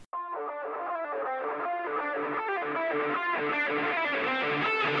Here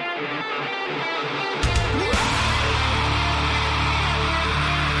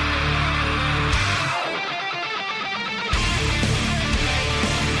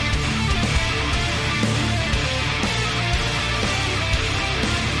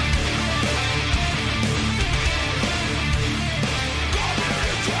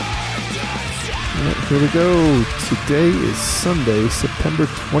we go. Today is Sunday, September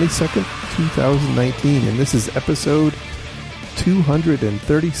 22nd, 2019, and this is episode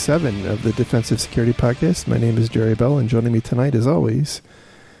 237 of the Defensive Security Podcast. My name is Jerry Bell, and joining me tonight, as always,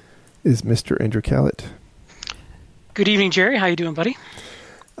 is Mr. Andrew Callett. Good evening, Jerry. How you doing, buddy?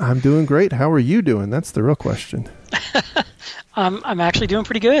 I'm doing great. How are you doing? That's the real question. I'm actually doing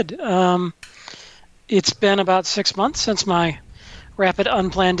pretty good. It's been about 6 months since my rapid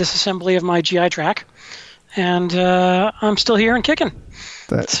unplanned disassembly of my GI track, and I'm still here and kicking.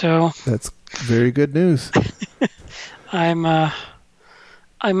 That's very good news. I'm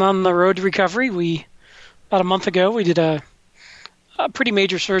on the road to recovery. About a month ago, we did a pretty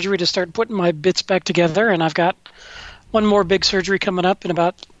major surgery to start putting my bits back together, and I've got one more big surgery coming up in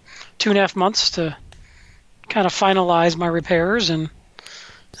about 2.5 months to kind of finalize my repairs. And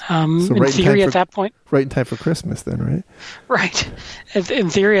in theory, at that point, right in time for Christmas, then, right? Right. In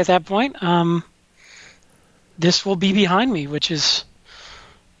theory, at that point, this will be behind me, which is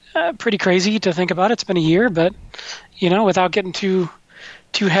pretty crazy to think about. It's been a year, but without getting too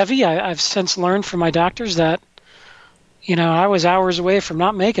heavy, I've since learned from my doctors that I was hours away from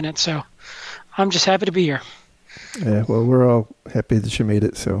not making it. So I'm just happy to be here. Yeah, well, we're all happy that you made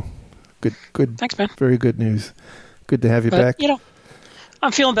it. So good. Thanks, man. Very good news. Good to have you back.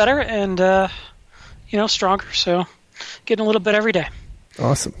 I'm feeling better and, stronger. So getting a little bit every day.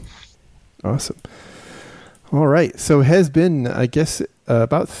 Awesome. All right. So it has been, I guess,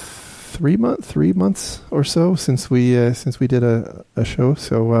 about 3 months or so since we did a show.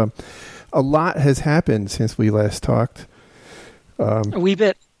 So a lot has happened since we last talked. A wee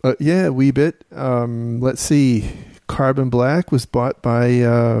bit. Yeah, a wee bit. Let's see. Carbon Black was bought by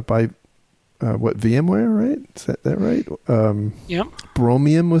VMware, right? Is that right? Yep.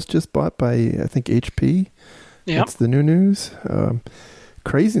 Bromium was just bought by, I think, HP. Yep. That's the new news.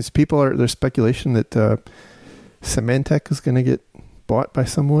 Craziness. There's speculation that Symantec is going to get bought by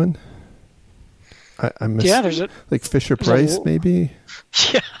someone. There's like Fisher Price, maybe.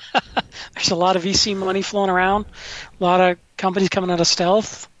 Yeah. There's a lot of VC money flowing around. A lot of companies coming out of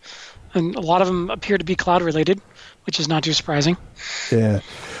stealth, and a lot of them appear to be cloud related, which is not too surprising. Yeah.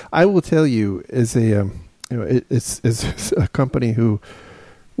 I will tell you, as a company who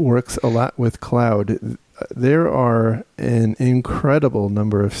works a lot with cloud, there are an incredible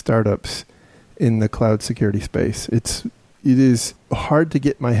number of startups in the cloud security space. It is hard to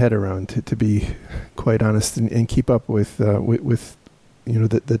get my head around, to be quite honest, and keep up with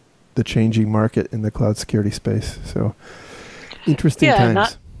the changing market in the cloud security space. So interesting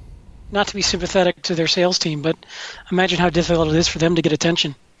times. Not to be sympathetic to their sales team, but imagine how difficult it is for them to get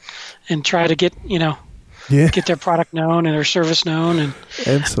attention and try to get get their product known and their service known. And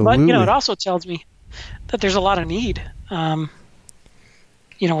absolutely. But it also tells me that there's a lot of need,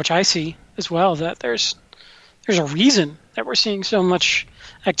 which I see as well, that there's a reason that we're seeing so much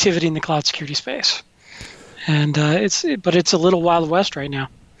activity in the cloud security space. And it's a little Wild West right now.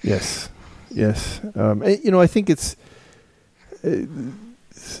 Yes. I think it's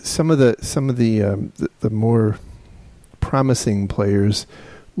some of the more promising players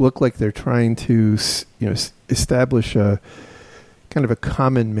look like they're trying to establish a kind of a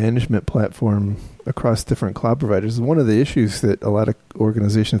common management platform across different cloud providers. One of the issues that a lot of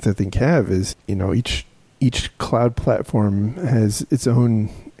organizations, I think, have is each cloud platform has its own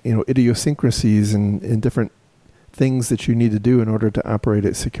idiosyncrasies and different things that you need to do in order to operate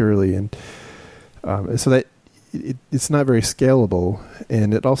it securely, and so that it's not very scalable,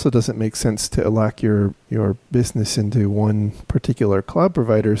 and it also doesn't make sense to lock your business into one particular cloud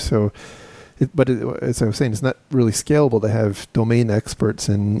provider. So, as I was saying, it's not really scalable to have domain experts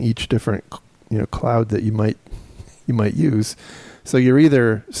in each different cloud that you might use. So you're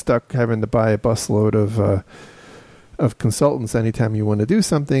either stuck having to buy a busload of consultants anytime you want to do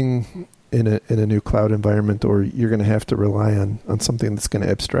something in a new cloud environment, or you're going to have to rely on something that's going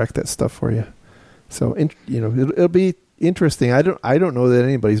to abstract that stuff for you. So it'll be interesting. I don't know that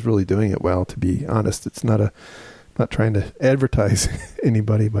anybody's really doing it well, to be honest. It's not trying to advertise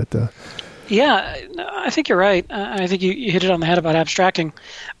anybody, but yeah, I think you're right. I think you hit it on the head about abstracting,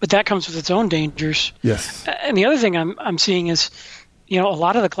 but that comes with its own dangers. Yes. And the other thing I'm seeing is, a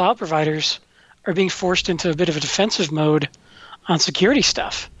lot of the cloud providers are being forced into a bit of a defensive mode on security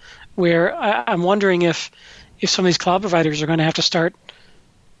stuff, where I'm wondering if if some of these cloud providers are going to have to start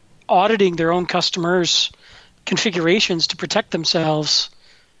auditing their own customers' configurations to protect themselves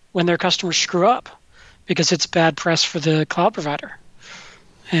when their customers screw up, because it's bad press for the cloud provider.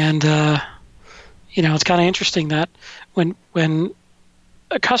 And it's kind of interesting that when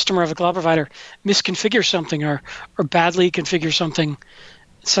a customer of a cloud provider misconfigures something or badly configures something,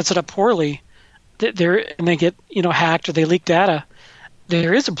 sets it up poorly, and they get hacked or they leak data,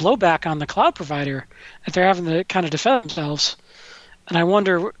 there is a blowback on the cloud provider that they're having to kind of defend themselves. And I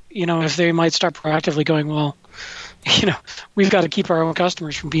wonder, if they might start proactively going, well, we've got to keep our own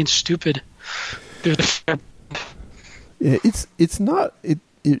customers from being stupid. Yeah, it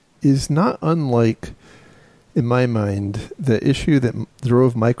is not unlike, in my mind, the issue that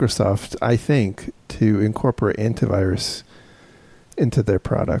drove Microsoft, I think, to incorporate antivirus into their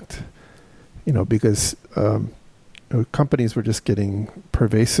product. Because companies were just getting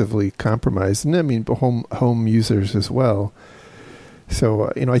pervasively compromised, and I mean home users as well.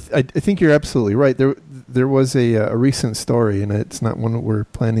 So I think you're absolutely right. There was a recent story, and it's not one that we're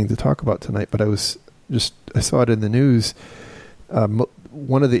planning to talk about tonight, but I saw it in the news.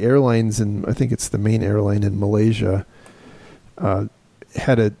 One of the airlines, and I think it's the main airline in Malaysia,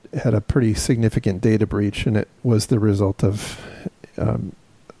 had a pretty significant data breach, and it was the result of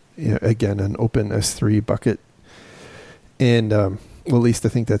again an open S3 bucket. And well, at least I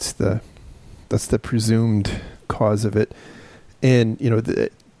think that's the presumed cause of it. And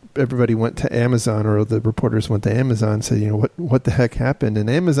everybody went to Amazon, or the reporters went to Amazon and said, what the heck happened? And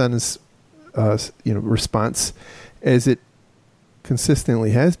Amazon's response, as it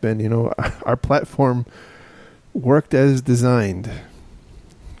consistently has been, our platform worked as designed.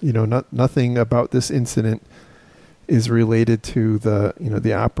 Nothing about this incident is related to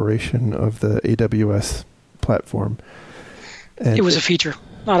the operation of the AWS platform. And it was a feature,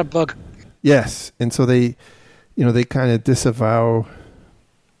 not a bug. Yes, and so they kind of disavow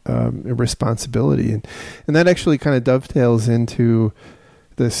responsibility, and that actually kind of dovetails into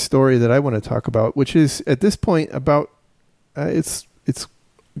the story that I want to talk about, which is at this point about it's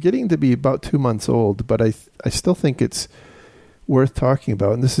getting to be about 2 months old, but I still think it's worth talking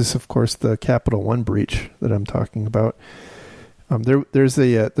about. And this is, of course, the Capital One breach that I'm talking about. There's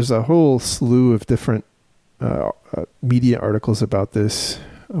a whole slew of different media articles about this.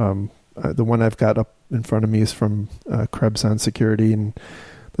 The one I've got up in front of me is from Krebs on Security, and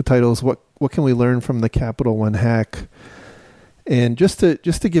the title is "What Can We Learn from the Capital One Hack?" And just to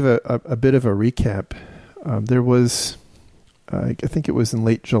give a bit of a recap, there was, I think it was in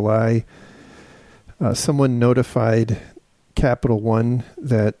late July, someone notified Capital One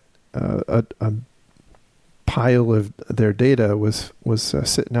that a pile of their data was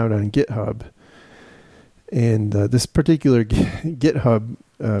sitting out on GitHub, and this particular GitHub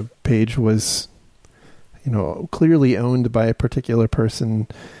page was, clearly owned by a particular person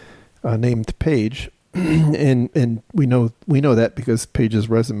named Page, and we know that because Page's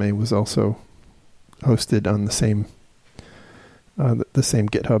resume was also hosted on the same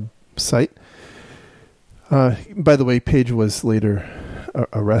GitHub site. By the way, Page was later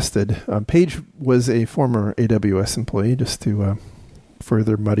arrested. Page was a former AWS employee, just to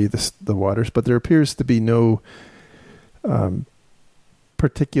further muddy the waters, but there appears to be no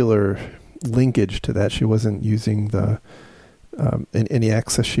particular linkage to that. She wasn't using any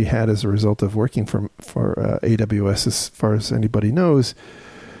access she had as a result of working for AWS, as far as anybody knows.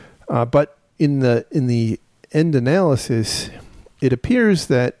 But in the end analysis, it appears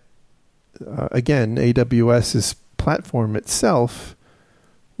that again, AWS's platform itself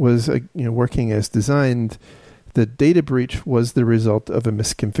was working as designed. The data breach was the result of a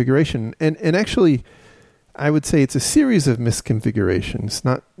misconfiguration, and actually, I would say it's a series of misconfigurations,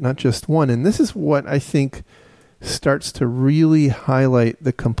 not just one. And this is what I think starts to really highlight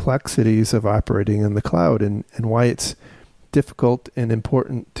the complexities of operating in the cloud, and why it's difficult and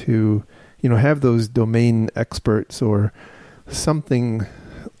important to have those domain experts or something,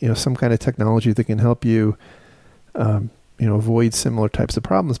 some kind of technology that can help you avoid similar types of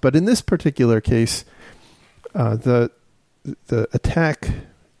problems. But in this particular case, the attack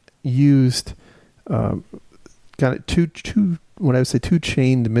used kind of two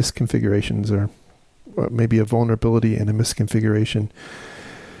chained misconfigurations, or maybe a vulnerability and a misconfiguration.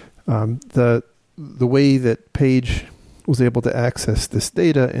 The way that Page was able to access this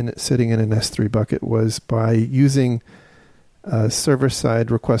data and it's sitting in an S3 bucket was by using a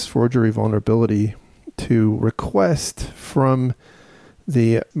server-side request forgery vulnerability to request from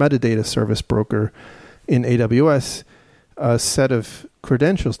the metadata service broker in AWS a set of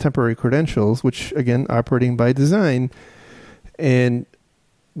credentials, temporary credentials, which again operating by design, and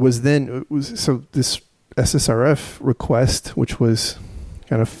so this SSRF request, which was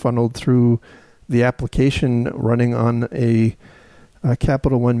kind of funneled through the application running on a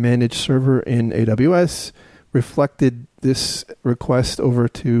Capital One managed server in AWS, reflected this request over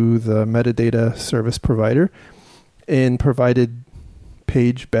to the metadata service provider and provided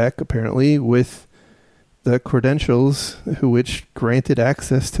Paige back, apparently, with the credentials which granted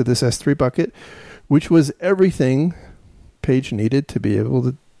access to this S3 bucket, which was everything Paige needed to be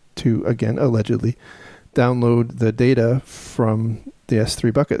able to again, allegedly, download the data from the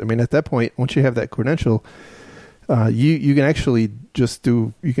S3 bucket. I mean, at that point, once you have that credential, you can actually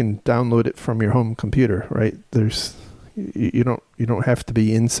you can download it from your home computer, right? You don't have to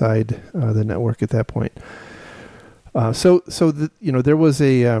be inside the network at that point. There was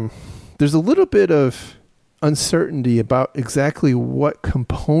there's a little bit of uncertainty about exactly what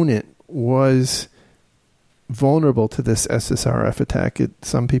component was vulnerable to this SSRF attack.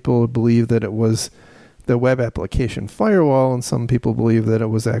 Some people believe that it was the web application firewall, and some people believe that it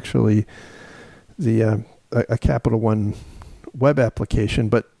was actually a Capital One web application.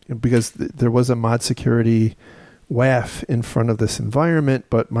 But because there was a mod security WAF in front of this environment,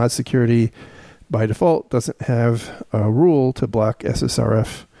 but mod security by default doesn't have a rule to block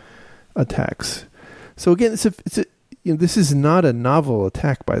SSRF attacks. So again, this is not a novel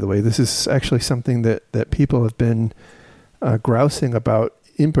attack, by the way. This is actually something that people have been grousing about,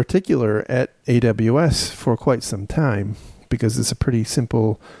 in particular at AWS, for quite some time, because it's a pretty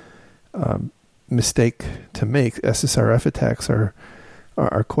simple mistake to make. SSRF attacks are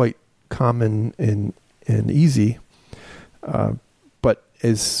quite common and easy, but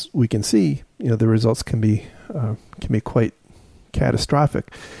as we can see, the results can be quite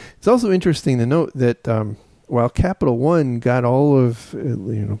catastrophic. It's also interesting to note that while Capital One got all of,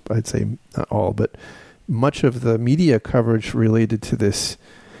 I'd say not all, but much of the media coverage related to this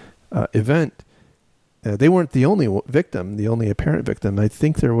event, they weren't the only victim, the only apparent victim. I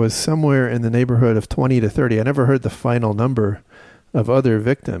think there was somewhere in the neighborhood of 20 to 30. I never heard the final number of other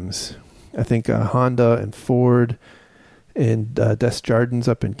victims. I think Honda and Ford and Desjardins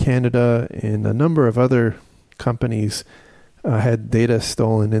up in Canada and a number of other companies had data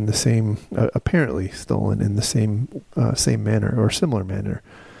stolen in the same, apparently stolen in the same manner or similar manner.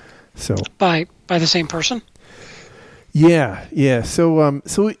 So by the same person. Yeah. So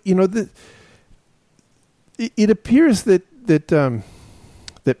it appears that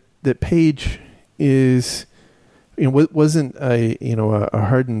Paige is, wasn't a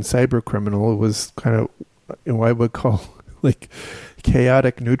hardened cyber criminal. It was kind of what I would call like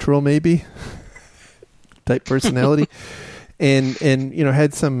chaotic neutral, maybe type personality. And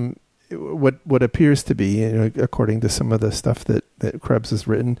had some what appears to be, according to some of the stuff that Krebs has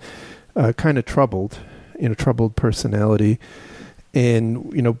written, kind of troubled personality,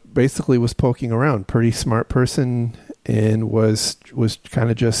 and basically was poking around. Pretty smart person, and was kind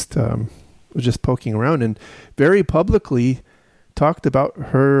of just poking around, and very publicly talked about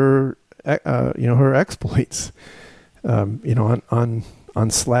her her exploits, on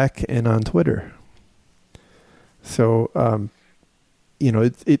Slack and on Twitter. So,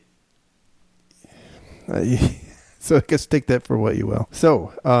 so I guess take that for what you will.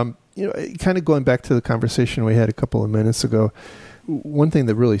 So, kind of going back to the conversation we had a couple of minutes ago, one thing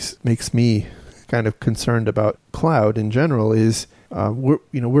that really makes me kind of concerned about cloud in general is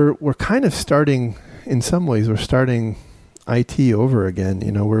we're kind of starting, in some ways, we're starting IT over again.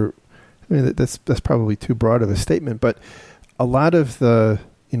 That's probably too broad of a statement, but a lot of the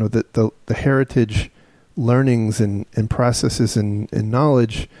heritage learnings and processes and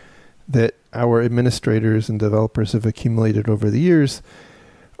knowledge that our administrators and developers have accumulated over the years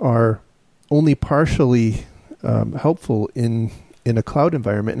are only partially helpful in a cloud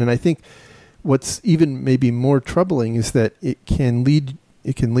environment. And I think what's even maybe more troubling is that it can lead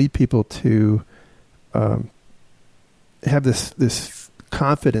people to have this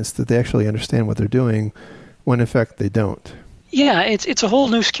confidence that they actually understand what they're doing, when in fact they don't. Yeah, it's a whole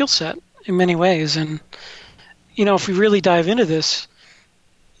new skill set in many ways, and if we really dive into this,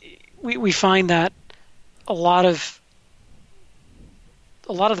 we find that a lot of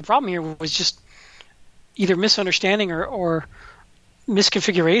the problem here was just either misunderstanding or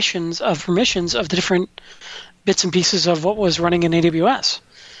misconfigurations of permissions of the different bits and pieces of what was running in AWS.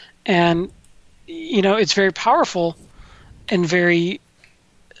 And it's very powerful and very,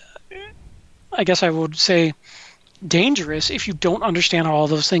 I guess I would say, dangerous if you don't understand how all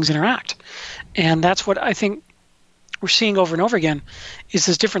those things interact. And that's what I think we're seeing over and over again, is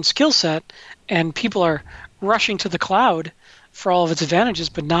this different skill set, and people are rushing to the cloud for all of its advantages,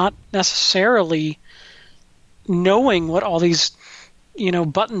 but not necessarily knowing what all these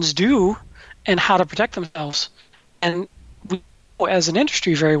buttons do and how to protect themselves. And we know as an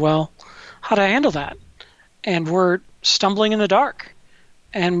industry very well how to handle that. And we're stumbling in the dark,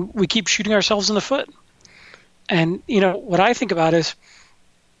 and we keep shooting ourselves in the foot. And, what I think about is,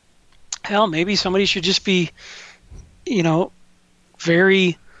 hell, maybe somebody should just be,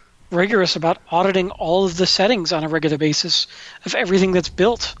 very rigorous about auditing all of the settings on a regular basis of everything that's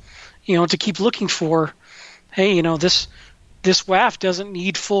built, to keep looking for, hey, this WAF doesn't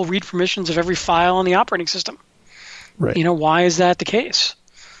need full read permissions of every file on the operating system. Right. Why is that the case?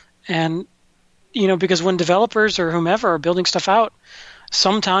 And, because when developers or whomever are building stuff out,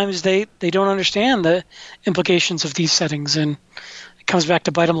 sometimes they don't understand the implications of these settings, and it comes back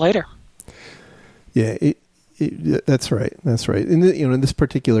to bite them later. Yeah, that's right. That's right. In this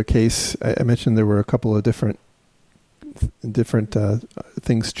particular case, I mentioned there were a couple of different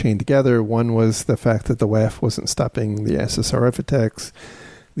things chained together. One was the fact that the WAF wasn't stopping the SSRF attacks.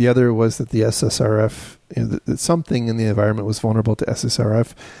 The other was that the SSRF, that something in the environment was vulnerable to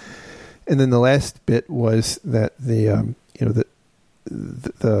SSRF. And then the last bit was that the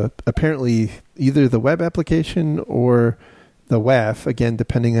apparently either the web application or the WAF, again,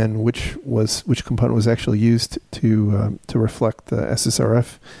 depending on which component was actually used to reflect the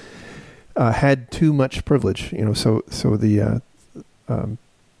SSRF, had too much privilege. So the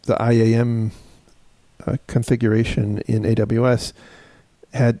IAM configuration in AWS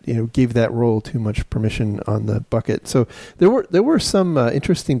gave that role too much permission on the bucket. So there were some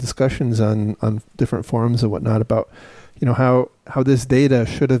interesting discussions on different forums and whatnot about how this data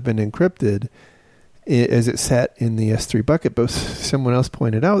should have been encrypted as it sat in the S3 bucket. But someone else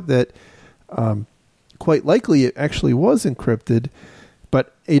pointed out that quite likely it actually was encrypted,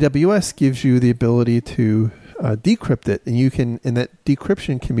 but AWS gives you the ability to decrypt it, and that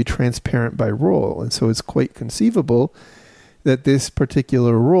decryption can be transparent by role. And so it's quite conceivable that this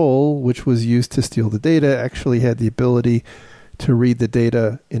particular role, which was used to steal the data, actually had the ability to read the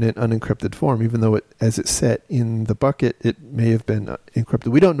data in an unencrypted form, even though as it sat in the bucket, it may have been encrypted.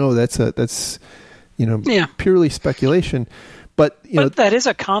 We don't know. That's purely speculation. But that is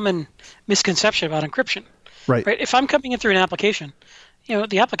a common misconception about encryption. Right. If I'm coming in through an application,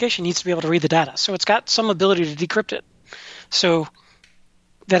 the application needs to be able to read the data, so it's got some ability to decrypt it. So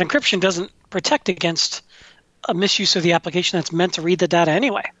that encryption doesn't protect against a misuse of the application that's meant to read the data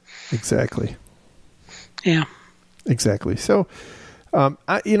anyway. Exactly. Yeah. Exactly. So,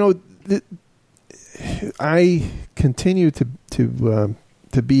 I continue to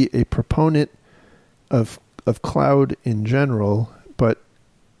be a proponent of cloud in general, but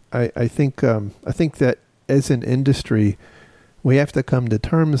I think that as an industry, we have to come to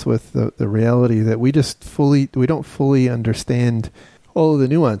terms with the reality that we don't fully understand all of the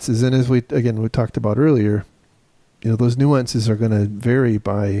nuances. And as we talked about earlier, those nuances are going to vary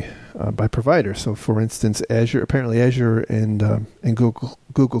by provider. So, for instance, Azure and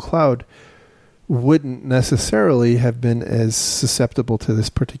Google Cloud wouldn't necessarily have been as susceptible to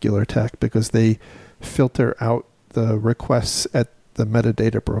this particular attack because they filter out the requests at the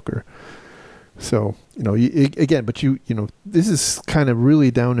metadata broker. So, this is kind of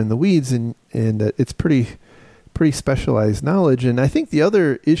really down in the weeds, and it's pretty specialized knowledge. And I think the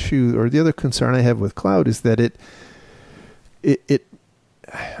other issue or the other concern I have with cloud is that it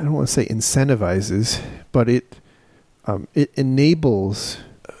I don't want to say incentivizes, but it enables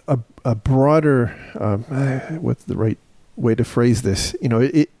a broader what's the right way to phrase this? You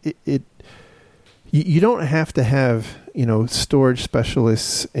don't have to have storage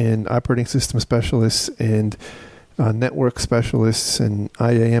specialists and operating system specialists and network specialists and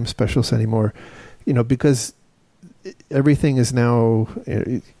IAM specialists anymore, because everything is now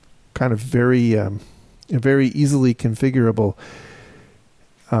kind of very easily configurable.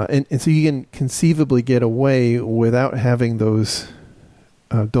 And so you can conceivably get away without having those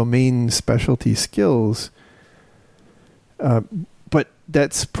domain specialty skills. But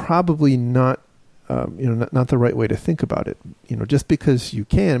that's probably not the right way to think about it. Just because you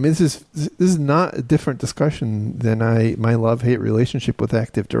can. I mean, this is not a different discussion than my love-hate relationship with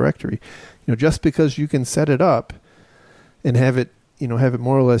Active Directory. Just because you can set it up and have it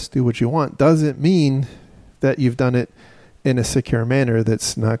more or less do what you want doesn't mean that you've done it in a secure manner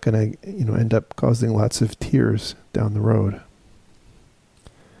that's not going to end up causing lots of tears down the road.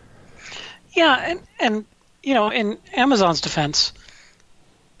 Yeah, and in Amazon's defense,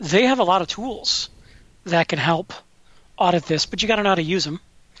 they have a lot of tools that can help audit this, but you got to know how to use them.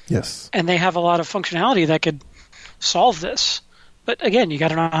 Yes. And they have a lot of functionality that could solve this, but again, you got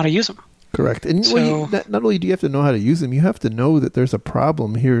to know how to use them. Correct. And not only do you have to know how to use them, you have to know that there's a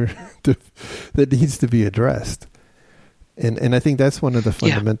problem here that needs to be addressed. And I think that's one of the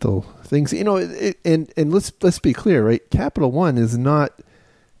fundamental things. And let's be clear, right? Capital One is not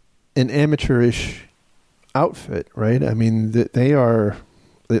an amateurish outfit, right? I mean,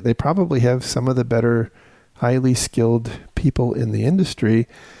 they probably have some of the better, highly skilled people in the industry.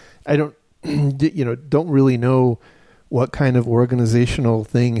 I don't really know what kind of organizational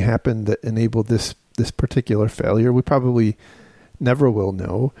thing happened that enabled this particular failure. We probably never will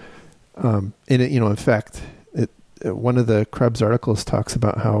know. In fact, one of the Krebs articles talks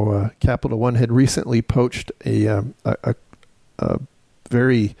about how Capital One had recently poached a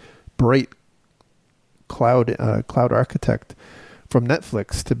very bright cloud architect from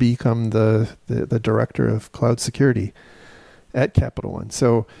Netflix to become the director of cloud security at Capital One.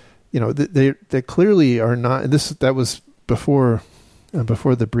 So, they clearly are not. That was before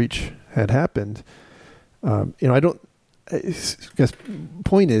the breach had happened. I guess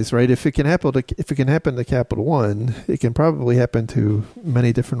point is, right, if it can happen to Capital One, it can probably happen to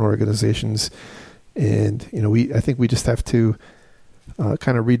many different organizations. And I think we just have to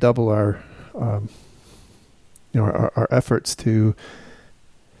kind of redouble our our efforts to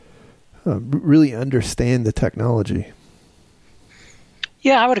really understand the technology.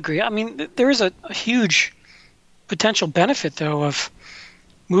 Yeah, I would agree. I mean, there is a huge potential benefit, though, of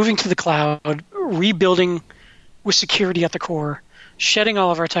moving to the cloud, rebuilding with security at the core, shedding all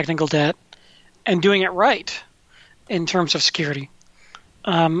of our technical debt, and doing it right in terms of security.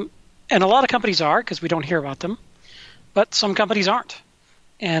 And a lot of companies are, because we don't hear about them, but some companies aren't.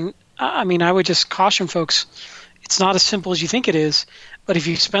 And I mean, I would just caution folks, it's not as simple as you think it is, but if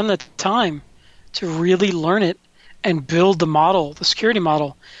you spend the time to really learn it and build the model, the security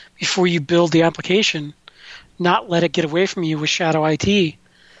model, before you build the application, not let it get away from you with shadow IT,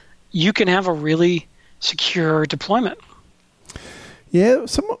 you can have a really secure deployment. Yeah,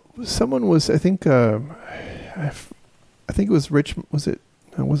 someone was, I think it was Rich. It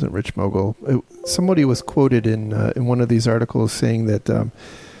wasn't Rich Mogul. Somebody was quoted in one of these articles saying that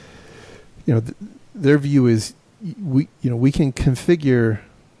their view is we can configure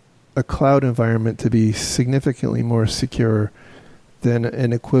a cloud environment to be significantly more secure than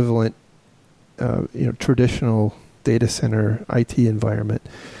an equivalent traditional data center IT environment.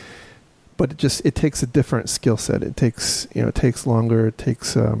 But it takes a different skill set. It takes longer. It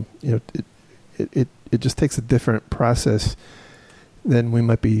takes it just takes a different process than we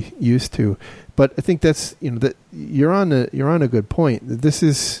might be used to. But I think that's that you're on a good point. This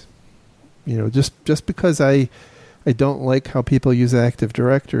is just because I don't like how people use Active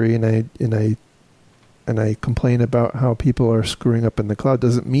Directory and I complain about how people are screwing up in the cloud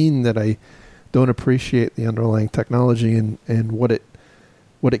doesn't mean that I don't appreciate the underlying technology and what it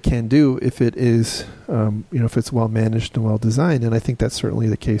can do if it is if it's well managed and well designed. And I think that's certainly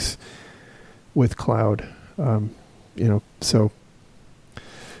the case with cloud.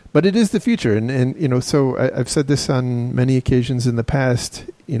 But it is the future, and so I've said this on many occasions in the past.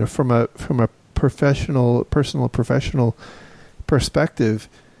 From a personal perspective,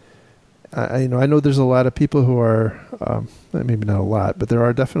 I know there's a lot of people who are maybe not a lot, but there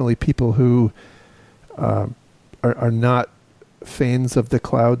are definitely people who are not fans of the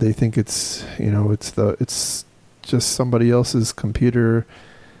cloud. They think it's just somebody else's computer,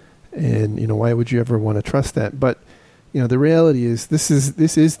 and why would you ever want to trust that? But the reality is this is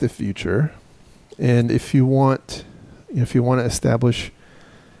the future, and if you want to establish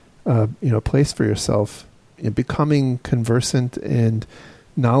a place for yourself, becoming conversant and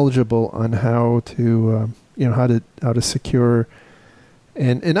knowledgeable on how to how to secure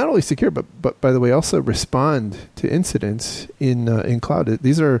and not only secure but by the way also respond to incidents in cloud.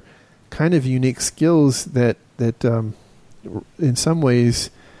 These are kind of unique skills that in some ways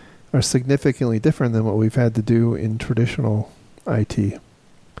are significantly different than what we've had to do in traditional IT.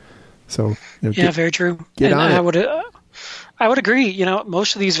 So very true. I would agree.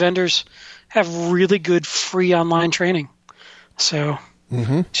 Most of these vendors have really good free online training, so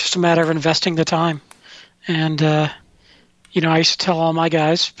it's just a matter of investing the time. And I used to tell all my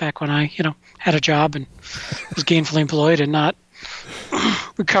guys back when I had a job and was gainfully employed and not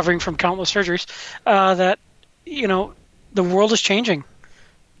recovering from countless surgeries that the world is changing.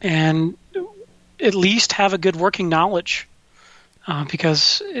 And at least have a good working knowledge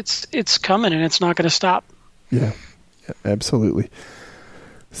because it's coming and it's not going to stop. Yeah, absolutely.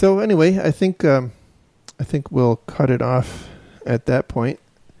 So anyway, I think we'll cut it off at that point.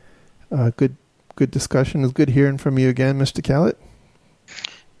 Good discussion. It was good hearing from you again, Mr. Callett.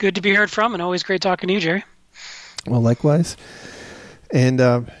 Good to be heard from, and always great talking to you, Jerry. Well, likewise.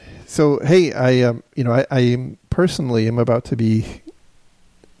 And so, hey, I personally am about to be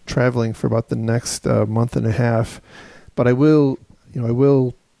traveling for about the next month and a half but I will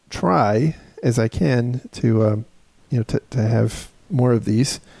try as I can to to have more of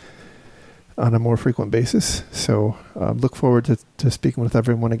these on a more frequent basis. So look forward to speaking with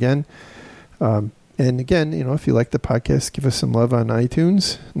everyone again. And again, if you like the podcast, give us some love on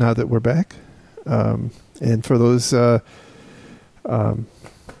iTunes now that we're back. And for those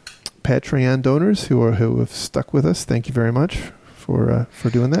Patreon donors who have stuck with us, thank you very much for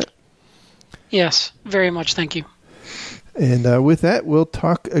doing that. Yes, very much. Thank you. And with that, we'll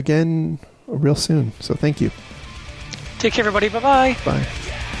talk again real soon. So thank you. Take care, everybody. Bye-bye. Bye.